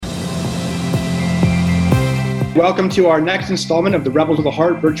Welcome to our next installment of the Rebels of the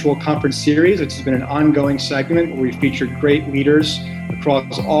Heart virtual conference series. It's been an ongoing segment where we featured great leaders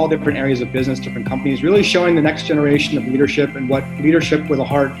across all different areas of business, different companies, really showing the next generation of leadership and what leadership with a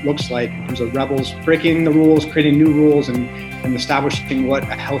heart looks like in terms of rebels, breaking the rules, creating new rules, and establishing what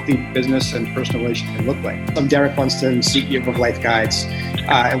a healthy business and personal relationship can look like. I'm Derek Funston, CEO of Life Guides,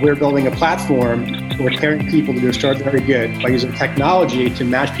 and we're building a platform where we're carrying people to do extraordinary good by using technology to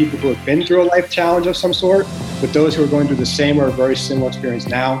match people who have been through a life challenge of some sort with those who are going through the same or a very similar experience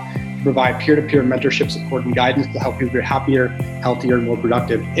now, to provide peer-to-peer mentorship, support, and guidance to help people be happier, healthier, and more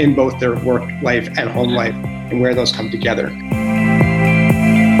productive in both their work life and home life, and where those come together.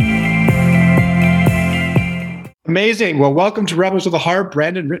 Amazing. Well, welcome to Rebels of the Heart.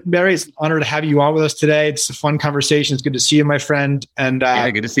 Brandon Rittenberry, it's an honor to have you on with us today. It's a fun conversation. It's good to see you, my friend. And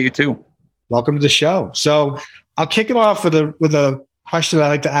good to see you too. Welcome to the show. So I'll kick it off with a question that I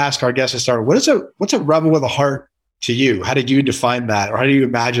like to ask our guests to start. What's a rebel with a heart to you? How did you define that, or how do you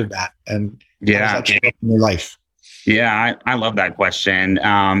imagine that? And how does that show up in your life? Yeah, I love that question.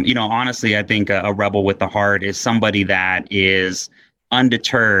 Honestly, I think a rebel with the heart is somebody that is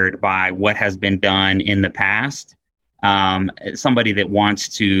undeterred by what has been done in the past. Somebody that wants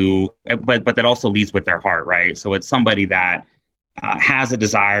to, but that also leads with their heart, right? So it's somebody that has a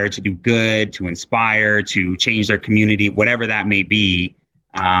desire to do good, to inspire, to change their community, whatever that may be.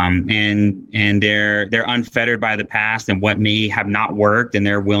 And they're unfettered by the past and what may have not worked, and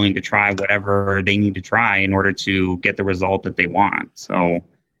they're willing to try whatever they need to try in order to get the result that they want. So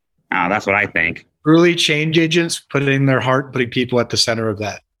that's what I think. Early change agents, putting people at the center of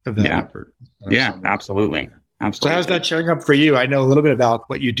that effort. Yeah, absolutely. So how's that showing up for you? I know a little bit about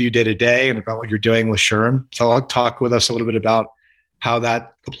what you do day to day and about what you're doing with SHRM. So I'll talk with us a little bit about how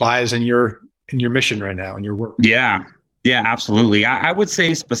that applies in your mission right now in your work. Yeah, absolutely. I would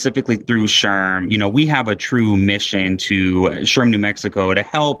say specifically through SHRM, we have a true mission to SHRM New Mexico to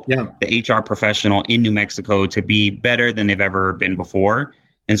help the HR professional in New Mexico to be better than they've ever been before.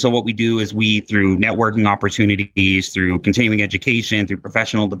 And so what we do is through networking opportunities, through continuing education, through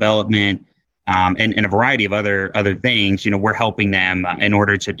professional development, and a variety of other things, we're helping them in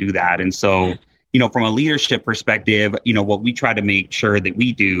order to do that. And so, from a leadership perspective, what we try to make sure that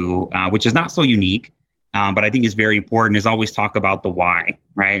we do, which is not so unique, but I think is very important, is always talk about the why,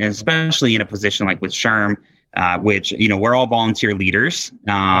 right? And especially in a position like with SHRM, which, we're all volunteer leaders.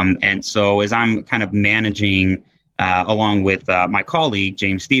 And so as I'm kind of managing along with my colleague,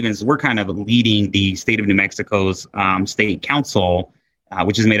 James Stevens, we're kind of leading the state of New Mexico's state council,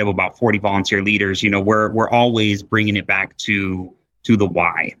 which is made up of about 40 volunteer leaders. We're always bringing it back to the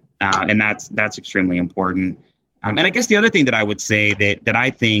why. And that's extremely important. And I guess the other thing that I would say that I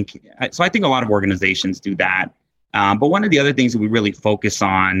think a lot of organizations do that. But one of the other things that we really focus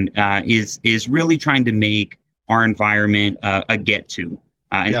on is really trying to make our environment a get to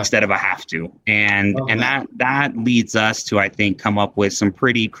instead of a have to. And that leads us to, I think, come up with some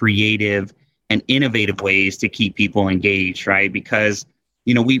pretty creative and innovative ways to keep people engaged, right? Because,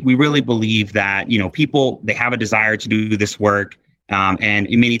 we really believe that, people, they have a desire to do this work. And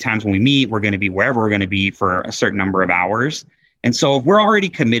many times when we meet, we're going to be wherever we're going to be for a certain number of hours. And so if we're already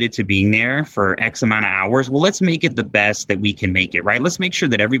committed to being there for X amount of hours, well, let's make it the best that we can make it, right? Let's make sure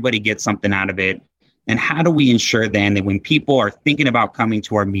that everybody gets something out of it. And how do we ensure then that when people are thinking about coming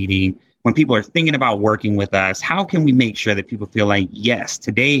to our meeting, when people are thinking about working with us, how can we make sure that people feel like, yes,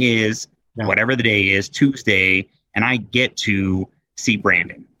 today is whatever the day is, Tuesday, and I get to see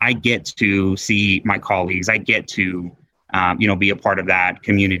Brandon. I get to see my colleagues. I get to be a part of that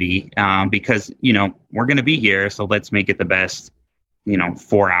community because, we're going to be here. So let's make it the best,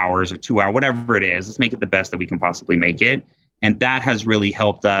 4 hours or 2 hours, whatever it is. Let's make it the best that we can possibly make it. And that has really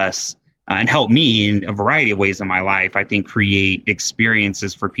helped us and helped me in a variety of ways in my life, I think, create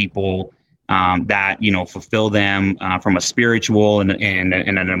experiences for people that, fulfill them from a spiritual and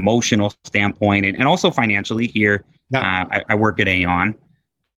an emotional standpoint and also financially here. I work at Aon.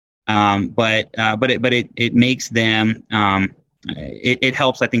 But it makes them, it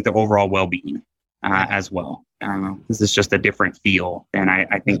helps, I think, the overall well-being as well. This is just a different feel than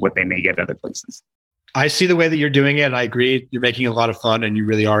I think what they may get other places. I see the way that you're doing it, and I agree. You're making a lot of fun, and you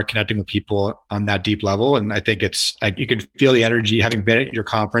really are connecting with people on that deep level. And I think it's like you can feel the energy. Having been at your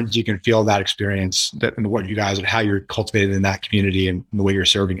conference, you can feel that experience and what you guys and how you're cultivated in that community and the way you're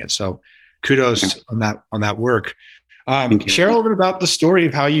serving it. So, kudos on that work. Share a little bit about the story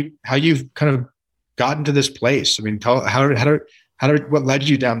of how you've kind of gotten to this place. I mean, tell what led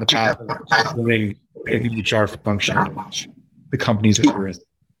you down the path of building an HR function, the companies that you're in.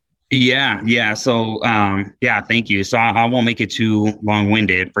 Yeah. So, thank you. So I won't make it too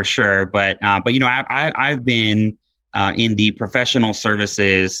long-winded for sure, but I've been in the professional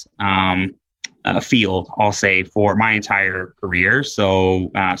services field, I'll say, for my entire career.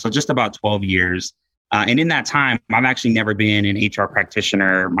 So just about 12 years. And in that time, I've actually never been an HR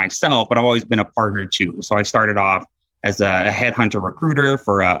practitioner myself, but I've always been a partner too. So I started off as a headhunter recruiter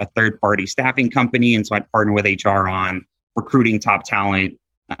for a third-party staffing company, and so I'd partner with HR on recruiting top talent,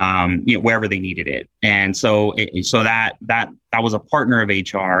 wherever they needed it. And so that was a partner of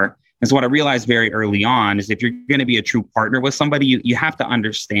HR. And so what I realized very early on is if you're going to be a true partner with somebody, you have to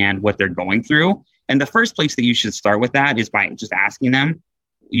understand what they're going through. And the first place that you should start with that is by just asking them,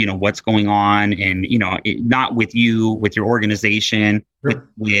 what's going on, and, not with you, with your organization, sure,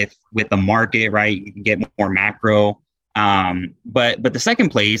 with the market, right? You can get more macro. But the second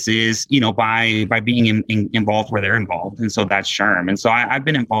place is, by being involved where they're involved. And so that's SHRM. And so I've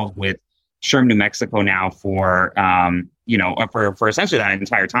been involved with SHRM New Mexico now for essentially that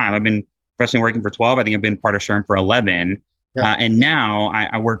entire time. I've been professionally working for 12. I think I've been part of SHRM for 11. Yeah. And now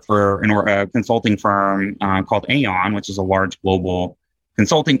I work for a consulting firm called Aon, which is a large global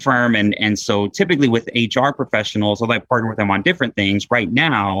consulting firm. And so typically with HR professionals, I partner with them on different things. Right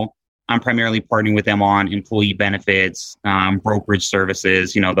now, I'm primarily partnering with them on employee benefits, brokerage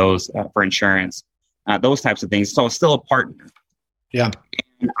services, those for insurance, those types of things. So it's still a partner. Yeah.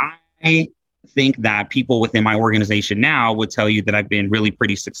 And I think that people within my organization now would tell you that I've been really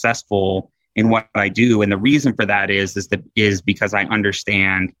pretty successful in what I do. And the reason for that is because I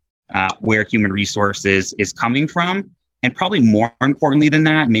understand where human resources is coming from. And probably more importantly than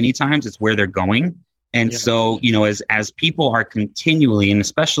that, many times it's where they're going. And so, as people are continually, and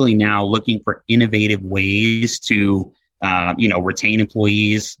especially now, looking for innovative ways to, retain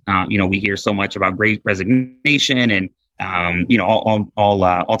employees, we hear so much about great resignation and,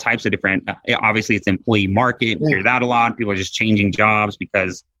 all types of different, obviously it's employee market. We hear that a lot. People are just changing jobs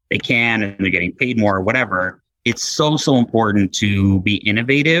because they can and they're getting paid more or whatever. It's so important to be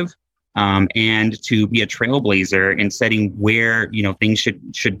innovative. And to be a trailblazer in setting where, things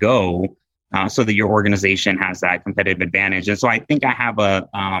should go, so that your organization has that competitive advantage. And so I think I have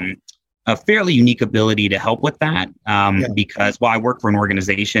a fairly unique ability to help with that, because, I work for an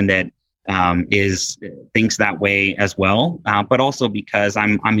organization that thinks that way as well, but also because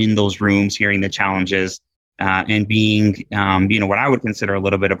I'm in those rooms hearing the challenges and being, what I would consider a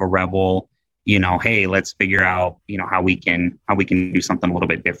little bit of a rebel. Hey, let's figure out, how we can do something a little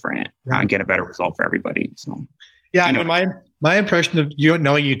bit different and get a better result for everybody. So, my impression of you,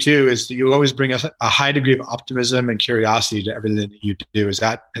 knowing you too, is that you always bring us a high degree of optimism and curiosity to everything that you do. Has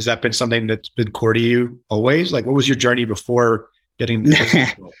that been something that's been core to you always? Like, what was your journey before getting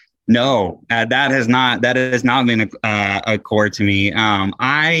this? No, that has not been a core to me.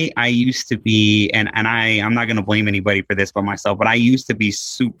 I used to be, and I'm not going to blame anybody for this but myself, but I used to be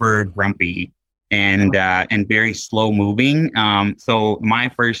super grumpy and very slow moving. So my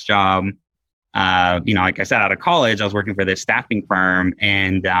first job, like I said, out of college, I was working for this staffing firm,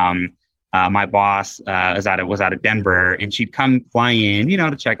 and my boss was out of Denver, and she'd come fly in,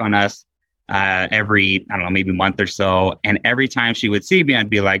 to check on us. Every, I don't know, maybe month or so. And every time she would see me, I'd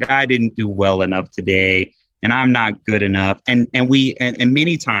be like, I didn't do well enough today and I'm not good enough. And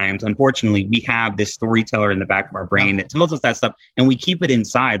many times, unfortunately, we have this storyteller in the back of our brain that tells us that stuff and we keep it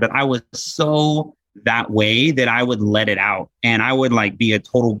inside. But I was so that way that I would let it out and I would be a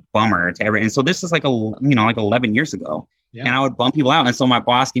total bummer to everyone. And so this is like 11 years ago. Yeah. And I would bump people out. And so my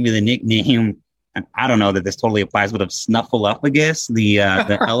boss gave me the nickname, and I don't know that this totally applies, but of Snuffleupagus, the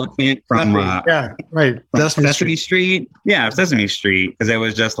elephant from Sesame Street. Yeah, Sesame Street, because it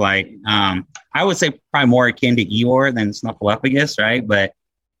was just I would say probably more akin to Eeyore than Snuffleupagus, right? But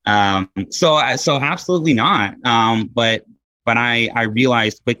so absolutely not. But I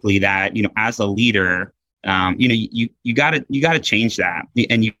realized quickly that as a leader, you gotta change that,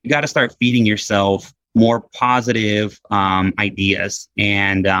 and you gotta start feeding yourself more positive ideas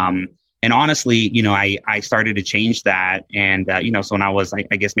and honestly, I started to change that. And, so when I was, I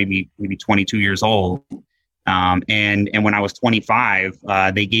guess maybe 22 years old, and when I was 25,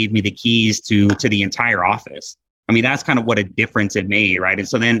 they gave me the keys to the entire office. I mean, that's kind of what a difference it made. Right. And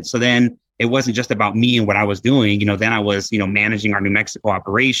so then it wasn't just about me and what I was doing, then I was, managing our New Mexico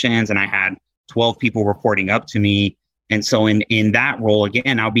operations, and I had 12 people reporting up to me. And so in that role,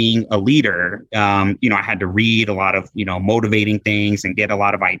 again, now being a leader, I had to read a lot of, motivating things and get a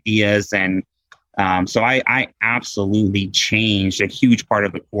lot of ideas. And so I absolutely changed a huge part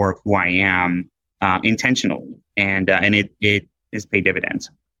of the core of who I am intentionally. And it has paid dividends.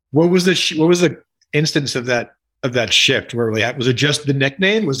 What was the instance of that of that shift? Where really was it just the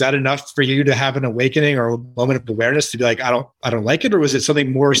nickname? Was that enough for you to have an awakening or a moment of awareness to be like, I don't like it, or was it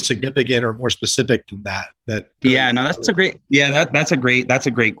something more significant or more specific than that? That's a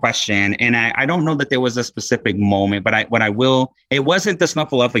great question, and I don't know that there was a specific moment, but it wasn't the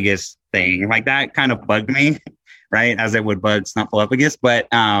Snuffleupagus thing. Like that kind of bugged me. Right, as it would bug Snuffleupagus, but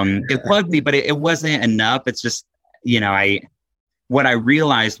it bugged me, but it wasn't enough. It's just, what I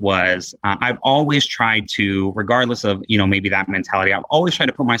realized was I've always tried to, regardless of, maybe that mentality, I've always tried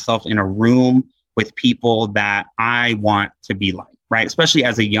to put myself in a room with people that I want to be like, right? Especially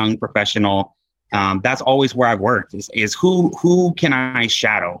as a young professional. That's always where I've worked is who can I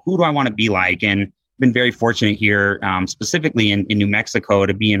shadow? Who do I want to be like? And I've been very fortunate here, specifically in New Mexico,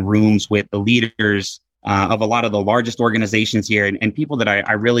 to be in rooms with the leaders of a lot of the largest organizations here and people that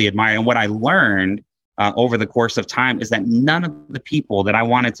I really admire. And what I learned over the course of time is that none of the people that I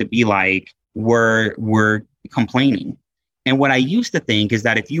wanted to be like were complaining. And what I used to think is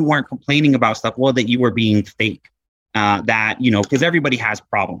that if you weren't complaining about stuff, well, that you were being fake. Because everybody has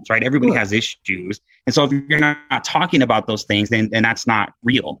problems, right? Everybody has issues. And so if you're not talking about those things, then that's not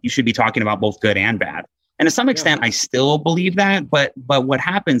real. You should be talking about both good and bad. And to some extent, I still believe that. But what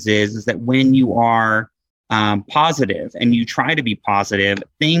happens is that when you are positive and you try to be positive,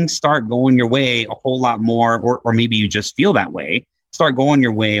 things start going your way a whole lot more, or maybe you just feel that way, start going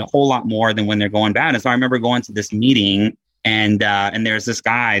your way a whole lot more than when they're going bad. And so I remember going to this meeting and there's this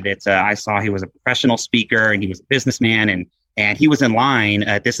guy that I saw. He was a professional speaker and he was a businessman and he was in line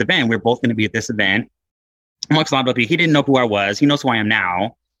at this event. We were both going to be at this event. Amongst a lot of people, he didn't know who I was. He knows who I am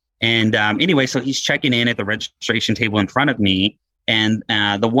now. And anyway, so he's checking in at the registration table in front of me. And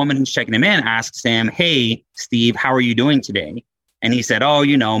the woman who's checking him in asks him, "Hey, Steve, how are you doing today?" And he said, "Oh,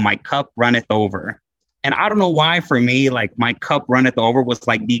 my cup runneth over." And I don't know why, for me, like my cup runneth over was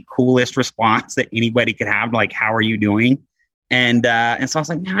like the coolest response that anybody could have. Like, how are you doing? And so I was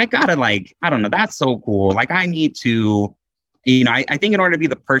like, man, I gotta I don't know, that's so cool. Like I need to, I think in order to be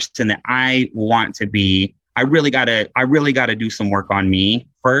the person that I want to be, I really gotta do some work on me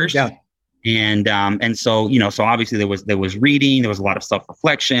first. Yeah. And so, so obviously there was reading, there was a lot of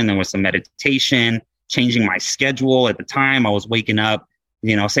self-reflection, there was some meditation, changing my schedule. At the time I was waking up,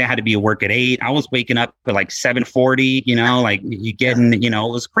 say I had to be at work at 8, I was waking up at like 7:40, like you getting, it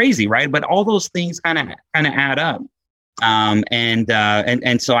was crazy. Right. But all those things kind of add up.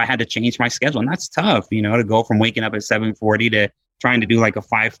 And so I had to change my schedule, and that's tough, to go from waking up at 7:40 to trying to do like a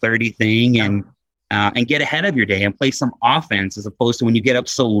 5:30 thing and get ahead of your day and play some offense, as opposed to when you get up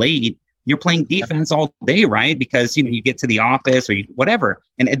so late, you're playing defense all day, right? Because, you get to the office or whatever,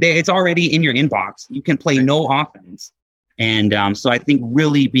 and it's already in your inbox. You can play no offense. And so I think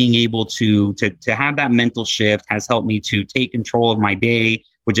really being able to have that mental shift has helped me to take control of my day,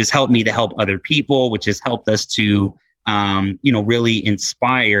 which has helped me to help other people, which has helped us to, really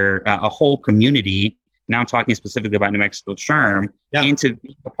inspire a whole community. Now I'm talking specifically about New Mexico SHRM, and to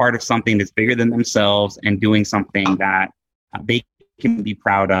be a part of something that's bigger than themselves and doing something that they can be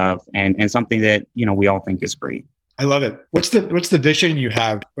proud of, and something that, we all think is great. I love it. What's the vision you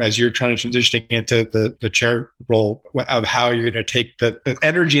have as you're trying to transition into the chair role of how you're going to take the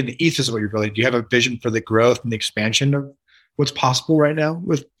energy and the ethos of what you're building? Do you have a vision for the growth and the expansion of what's possible right now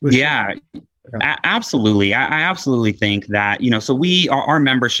with Yeah. Absolutely. I absolutely think that, so our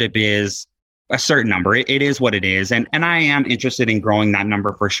membership is a certain number. It is what it is. And I am interested in growing that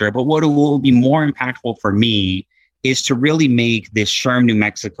number for sure. But what will be more impactful for me is to really make this SHRM New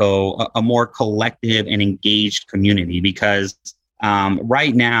Mexico a more collective and engaged community. Because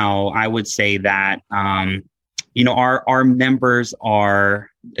right now, I would say that, our members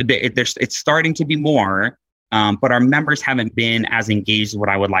it's starting to be more, but our members haven't been as engaged as what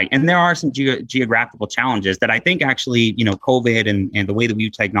I would like. And there are some geographical challenges that I think actually, COVID and the way that we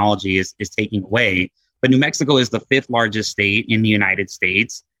use technology is taking away. But New Mexico is the 5th largest state in the United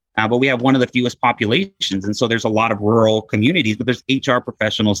States. But we have one of the fewest populations. And so there's a lot of rural communities, but there's HR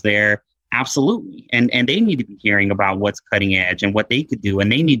professionals there. Absolutely. And they need to be hearing about what's cutting edge and what they could do.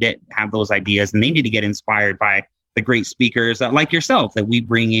 And they need to have those ideas, and they need to get inspired by the great speakers like yourself that we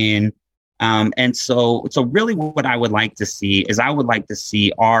bring in. And so really what I would like to see is I would like to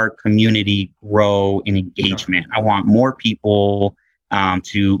see our community grow in engagement. I want more people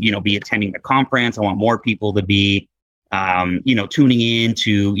to, be attending the conference. I want more people to be, tuning in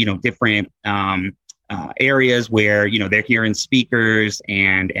to, different areas where, they're hearing speakers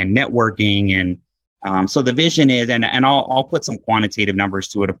and networking. And so the vision is, and I'll put some quantitative numbers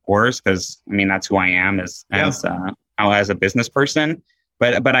to it, of course, because that's who I am as a business person.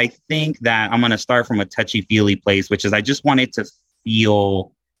 But I think that I'm going to start from a touchy-feely place, which is I just want it to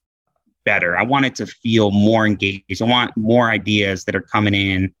feel better. I want it to feel more engaged. I want more ideas that are coming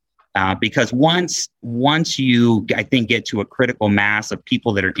in. Because once you, I think, get to a critical mass of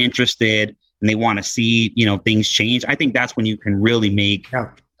people that are interested and they want to see, things change, I think that's when you can really make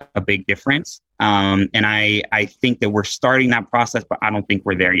a big difference. And I think that we're starting that process, but I don't think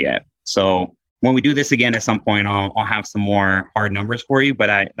we're there yet. So when we do this again at some point, I'll have some more hard numbers for you, but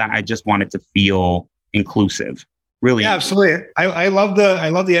I just want it to feel inclusive. Really. Yeah, absolutely. I love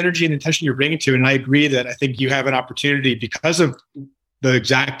the energy and intention you're bringing to it. And I agree that I think you have an opportunity because of the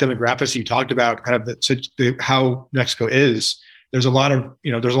exact demographics you talked about, kind of how Mexico is. There's a lot of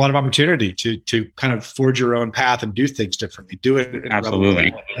opportunity to kind of forge your own path and do things differently. Do it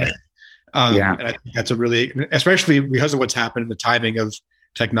absolutely. And I think that's especially because of what's happened in the timing of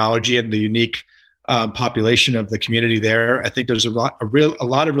technology and the unique population of the community there. I think there's a lot of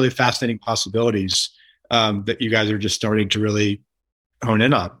really fascinating possibilities that you guys are just starting to really hone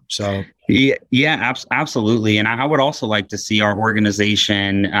in on. So yeah, absolutely. And I would also like to see our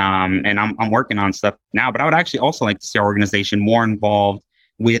organization, and I'm working on stuff now, but I would actually also like to see our organization more involved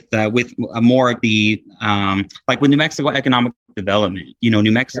with more of the like with New Mexico economic development.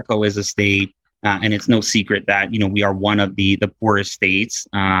 New Mexico is a state, and it's no secret that we are one of the poorest states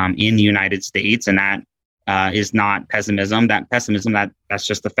in the United States, and that is not pessimism. That's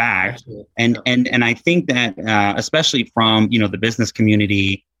just a fact. And I think that especially from the business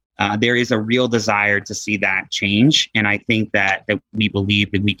community, there is a real desire to see that change. And I think that we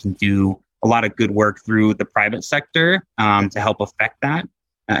believe that we can do a lot of good work through the private sector to help affect that.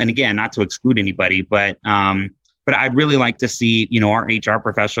 And again, not to exclude anybody, but I'd really like to see our HR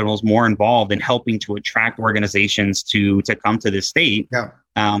professionals more involved in helping to attract organizations to come to this state. Yeah.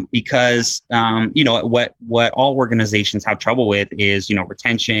 Because what all organizations have trouble with is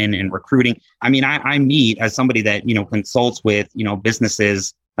retention and recruiting. I mean, I meet as somebody that consults with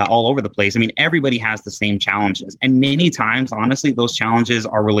businesses all over the place. I mean, everybody has the same challenges, and many times, honestly, those challenges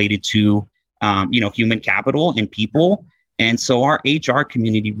are related to human capital and people. And so our HR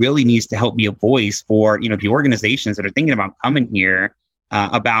community really needs to help be a voice for the organizations that are thinking about coming here.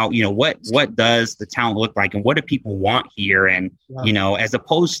 About what does the talent look like and what do people want here, and as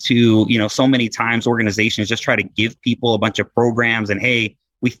opposed to so many times organizations just try to give people a bunch of programs and, hey,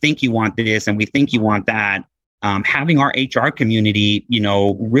 we think you want this and we think you want that. Having our HR community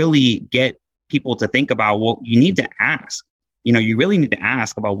really get people to think about, well, you need to ask. You really need to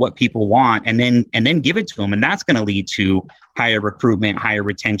ask about what people want and then give it to them, and that's going to lead to higher recruitment, higher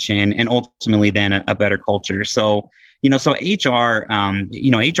retention, and ultimately then a better culture. So so HR,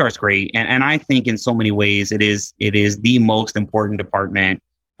 HR is great. And I think in so many ways, it is the most important department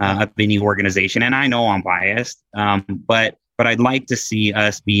of any organization. And I know I'm biased, but I'd like to see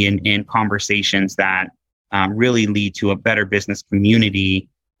us be in conversations that really lead to a better business community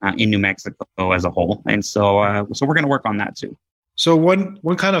in New Mexico as a whole. And so we're going to work on that too. So one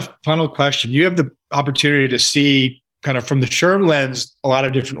kind of final question. You have the opportunity to see kind of from the SHRM lens, a lot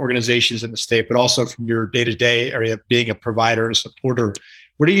of different organizations in the state, but also from your day-to-day area, being a provider and a supporter.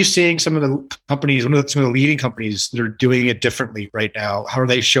 What are you seeing some of the companies, some of the leading companies that are doing it differently right now? How are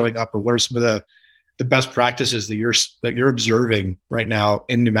they showing up, or what are some of the best practices that you're observing right now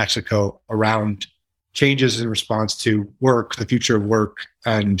in New Mexico around changes in response to work, the future of work,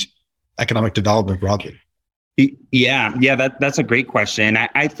 and economic development broadly? Yeah, that's a great question.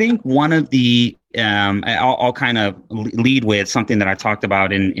 I think one of the I'll kind of lead with something that I talked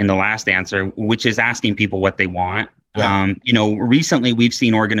about in the last answer, which is asking people what they want. Yeah. Recently we've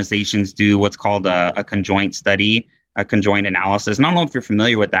seen organizations do what's called a conjoint study, a conjoint analysis. And I don't know if you're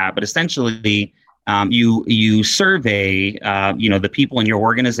familiar with that, but essentially you survey the people in your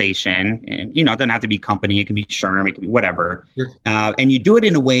organization, and it doesn't have to be company, it can be SHRM, it can be whatever. Sure. And you do it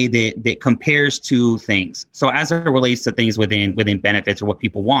in a way that compares two things. So as it relates to things within benefits or what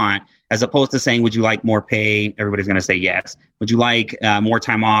people want, as opposed to saying, would you like more pay? Everybody's going to say yes. Would you like more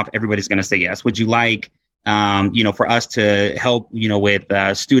time off? Everybody's going to say yes. Would you like for us to help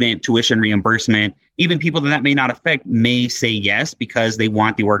with student tuition reimbursement? Even people that may not affect may say yes because they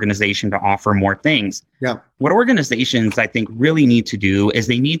want the organization to offer more things. Yeah. What organizations I think really need to do is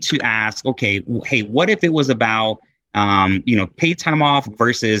they need to ask, okay, hey, what if it was about paid time off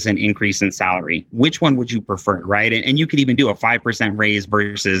versus an increase in salary? Which one would you prefer, right? And you could even do a 5% raise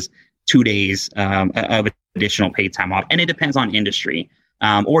versus 2 days of additional paid time off. And it depends on industry.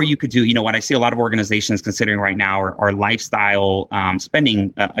 Or you could do, what I see a lot of organizations considering right now are lifestyle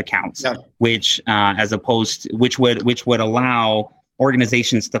spending accounts, yeah. which would allow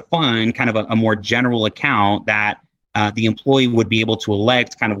organizations to fund kind of a more general account that the employee would be able to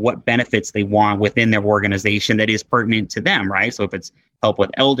elect kind of what benefits they want within their organization that is pertinent to them, right? So if it's help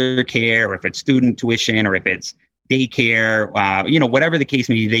with elder care, or if it's student tuition, or if it's daycare, whatever the case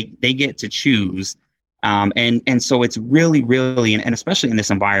may be, they get to choose. And so it's really, really, and especially in this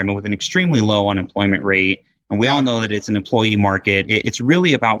environment with an extremely low unemployment rate, and we all know that it's an employee market, it's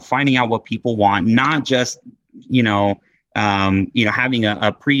really about finding out what people want, not just, having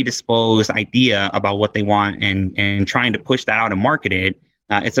a predisposed idea about what they want and trying to push that out and market it.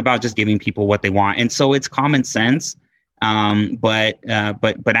 It's about just giving people what they want. And so it's common sense, but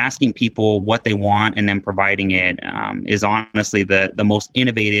asking people what they want and then providing it is honestly the most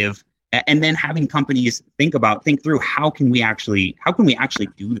innovative. And then having companies think through how can we actually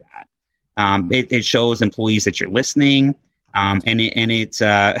do that. It shows employees that you're listening,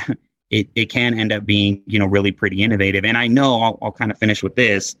 it can end up being, really pretty innovative. And I know I'll kind of finish with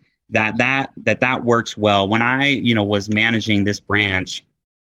this, that works well. When I, was managing this branch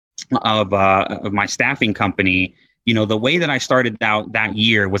of my staffing company, the way that I started out that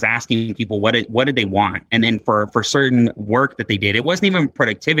year was asking people what did they want, and then for certain work that they did, it wasn't even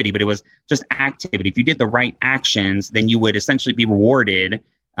productivity, but it was just activity. If you did the right actions, then you would essentially be rewarded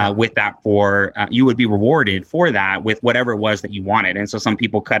with that you would be rewarded for that with whatever it was that you wanted. And so some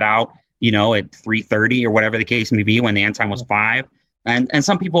people cut out, at 3:30 or whatever the case may be when the end time was 5. And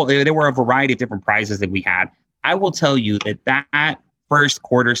some people, there were a variety of different prizes that we had. I will tell you that first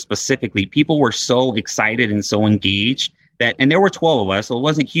quarter specifically, people were so excited and so engaged and there were 12 of us, so it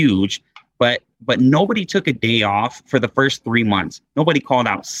wasn't huge, but nobody took a day off for the first 3 months. Nobody called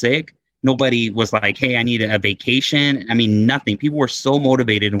out sick. Nobody was like, hey, I need a vacation. I mean, nothing. People were so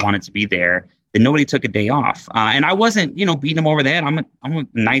motivated and wanted to be there that nobody took a day off. And I wasn't, beating them over the head. I'm a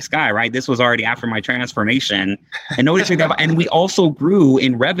nice guy, right? This was already after my transformation, and nobody took that. And we also grew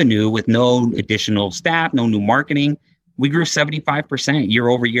in revenue with no additional staff, no new marketing. We grew 75% year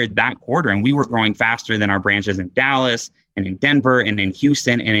over year that quarter. And we were growing faster than our branches in Dallas and in Denver and in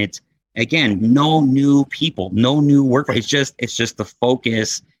Houston. And it's, again, no new people, no new work. It's just the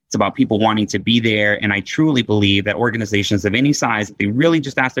focus. It's about people wanting to be there. And I truly believe that organizations of any size, if they really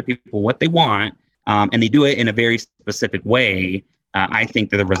just ask their people what they want, and they do it in a very specific way, I think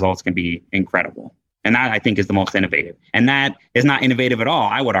that the results can be incredible. And that, I think, is the most innovative. And that is not innovative at all,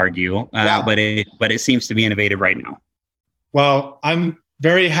 I would argue, but it seems to be innovative right now. Well, I'm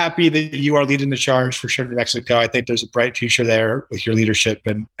very happy that you are leading the charge for SHRM New Mexico. I think there's a bright future there with your leadership,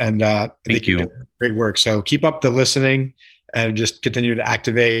 and thank you. Great work. So keep up the listening and just continue to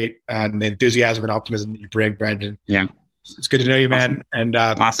activate the enthusiasm and optimism that you bring, Brandon. Yeah. It's good to know you, man. Awesome. And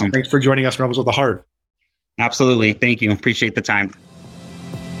awesome. Thanks for joining us, Rebels of the Heart. Absolutely. Thank you. Appreciate the time.